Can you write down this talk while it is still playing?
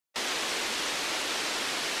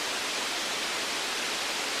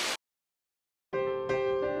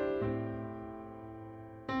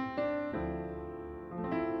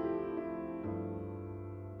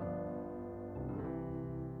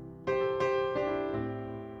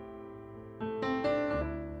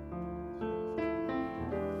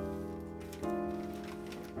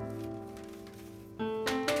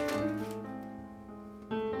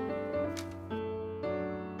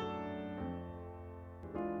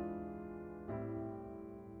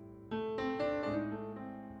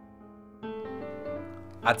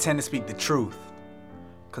I tend to speak the truth,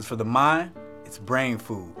 because for the mind, it's brain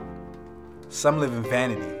food. Some live in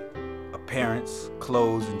vanity, appearance,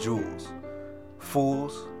 clothes, and jewels.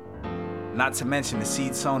 Fools, not to mention the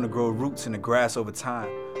seed sown to grow roots in the grass over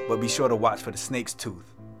time, but be sure to watch for the snake's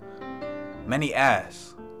tooth. Many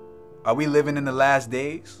ask, are we living in the last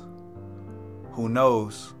days? Who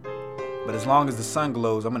knows? But as long as the sun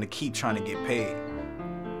glows, I'm gonna keep trying to get paid.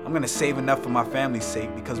 I'm gonna save enough for my family's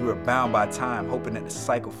sake because we were bound by time, hoping that the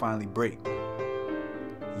cycle finally break.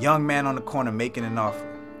 Young man on the corner making an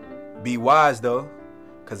offer. Be wise though,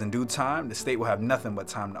 because in due time, the state will have nothing but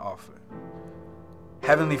time to offer.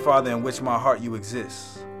 Heavenly Father, in which my heart you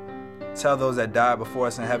exist, tell those that died before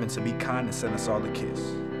us in heaven to be kind and send us all a kiss.